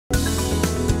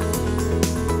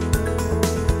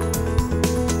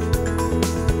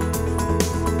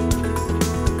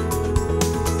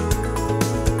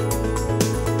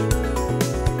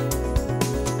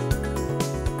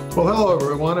Well, hello,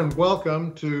 everyone, and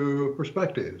welcome to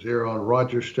Perspectives here on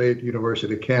Rogers State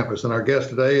University campus. And our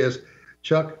guest today is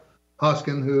Chuck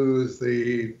Hoskin, who is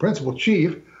the principal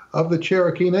chief of the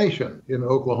Cherokee Nation in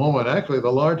Oklahoma, and actually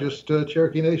the largest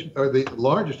Cherokee Nation, or the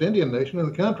largest Indian nation in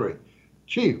the country.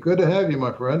 Chief, good to have you,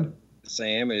 my friend.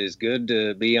 Sam, it is good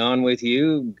to be on with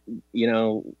you. You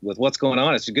know, with what's going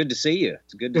on, it's good to see you.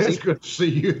 It's good to see you. It's good to see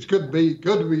you. It's good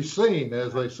to be seen,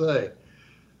 as they say.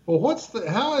 Well,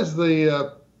 how is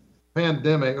the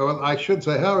pandemic, or I should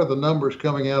say, how are the numbers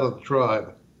coming out of the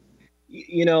tribe?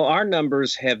 You know, our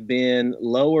numbers have been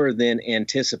lower than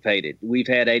anticipated. We've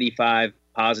had 85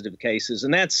 positive cases,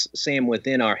 and that's, Sam,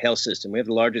 within our health system. We have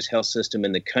the largest health system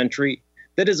in the country.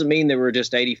 That doesn't mean there were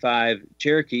just 85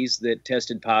 Cherokees that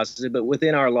tested positive, but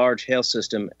within our large health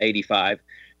system, 85.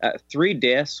 3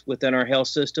 deaths within our health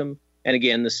system. And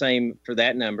again, the same for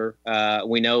that number.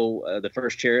 We know the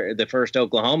first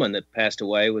Oklahoman that passed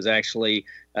away was actually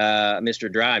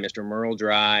Mr. Merle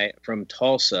Dry from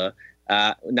Tulsa.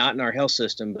 Not in our health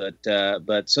system,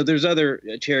 but so there's other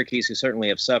Cherokees who certainly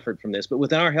have suffered from this. But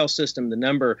within our health system, the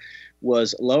number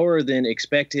was lower than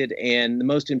expected, and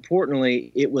most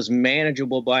importantly, it was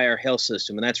manageable by our health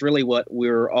system. And that's really what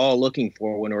we're all looking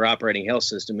for when we're operating health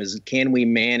system: is can we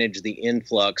manage the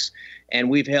influx? And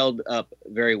we've held up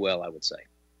very well, I would say.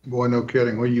 Boy, no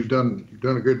kidding. Well, you've done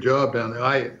a good job down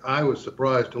there. I was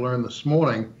surprised to learn this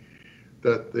morning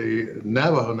that the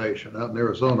Navajo Nation out in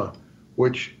Arizona,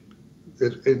 which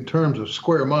in terms of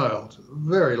square miles,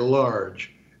 very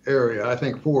large area. I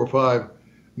think 4 or 5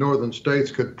 northern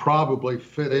states could probably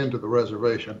fit into the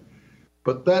reservation.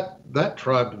 But that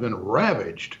tribe has been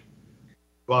ravaged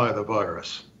by the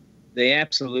virus. They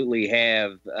absolutely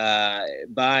have.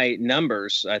 By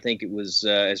numbers, I think it was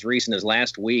as recent as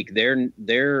last week,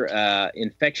 their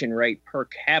infection rate per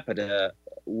capita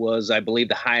was, I believe,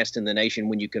 the highest in the nation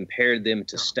when you compared them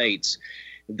to states.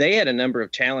 They had a number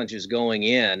of challenges going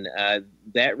in.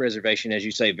 That reservation, as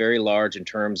you say, very large in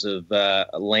terms of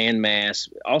land mass,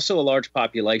 also a large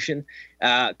population.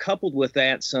 Coupled with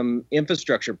that, some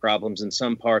infrastructure problems in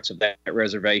some parts of that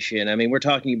reservation. I mean, we're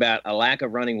talking about a lack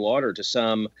of running water to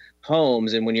some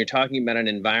homes. And when you're talking about an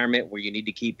environment where you need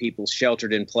to keep people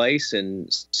sheltered in place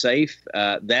and safe,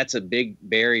 that's a big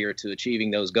barrier to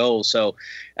achieving those goals. So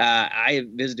I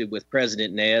visited with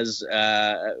President Nez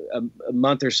a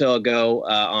month or so ago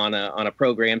on a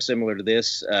program similar to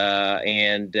this.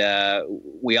 And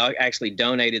we actually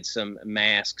donated some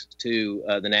masks to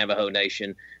the Navajo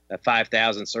Nation,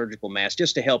 5,000 surgical masks,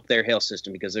 just to help their health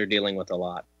system because they're dealing with a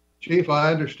lot. Chief,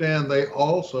 I understand they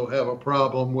also have a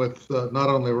problem with not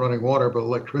only running water, but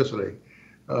electricity,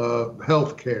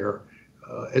 health care,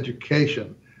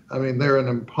 education. I mean, they're an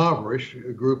impoverished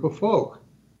group of folk.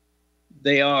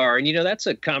 They are. And, you know, that's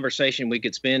a conversation we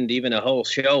could spend even a whole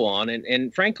show on.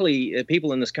 And frankly,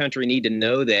 people in this country need to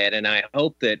know that. And I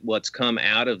hope that what's come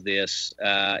out of this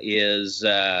is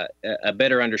a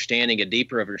better understanding, a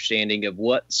deeper understanding of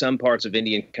what some parts of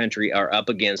Indian country are up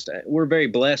against. We're very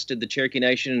blessed at the Cherokee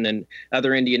Nation and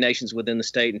other Indian nations within the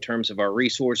state in terms of our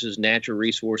resources, natural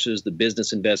resources, the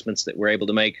business investments that we're able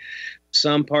to make.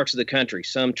 Some parts of the country,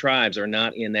 some tribes are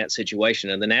not in that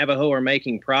situation. And the Navajo are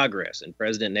making progress. And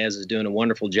President Nez is doing a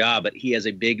wonderful job, but he has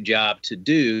a big job to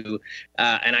do.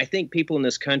 And I think people in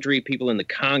this country, people in the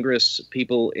Congress,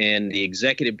 people in the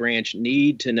executive branch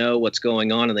need to know what's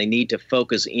going on, and they need to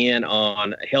focus in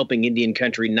on helping Indian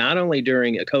country, not only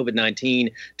during a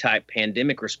COVID-19 type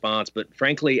pandemic response, but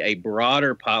frankly, a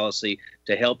broader policy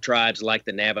to help tribes like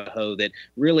the Navajo that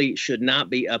really should not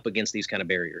be up against these kind of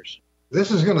barriers.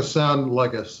 This is going to sound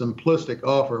like a simplistic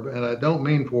offer, and I don't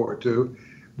mean for it to,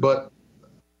 but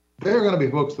there are going to be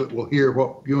folks that will hear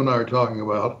what you and I are talking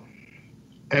about,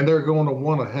 and they're going to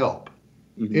want to help.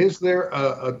 Mm-hmm. Is there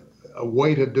a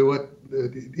way to do it?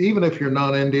 Even if you're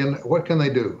non-Indian, what can they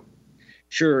do?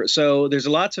 Sure. So there's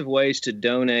lots of ways to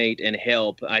donate and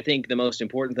help. I think the most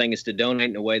important thing is to donate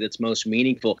in a way that's most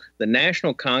meaningful. The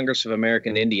National Congress of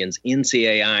American Indians,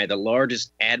 NCAI, the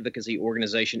largest advocacy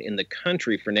organization in the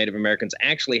country for Native Americans,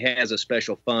 actually has a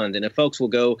special fund. And if folks will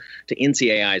go to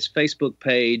NCAI's Facebook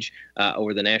page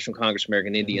or the National Congress of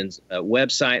American Indians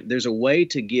website, there's a way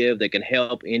to give that can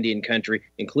help Indian country,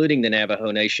 including the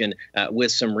Navajo Nation,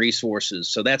 with some resources.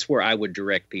 So that's where I would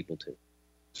direct people to.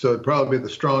 So it'd probably be the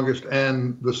strongest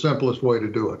and the simplest way to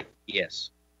do it.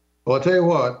 Yes. Well, I'll tell you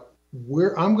what,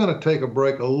 I'm going to take a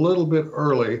break a little bit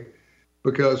early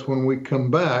because when we come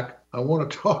back, I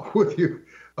want to talk with you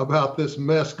about this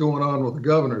mess going on with the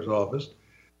governor's office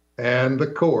and the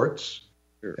courts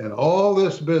and all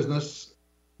this business.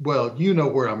 Well, you know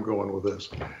where I'm going with this.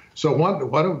 So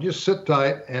why don't you just sit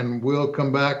tight and we'll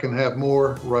come back and have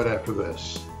more right after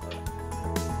this.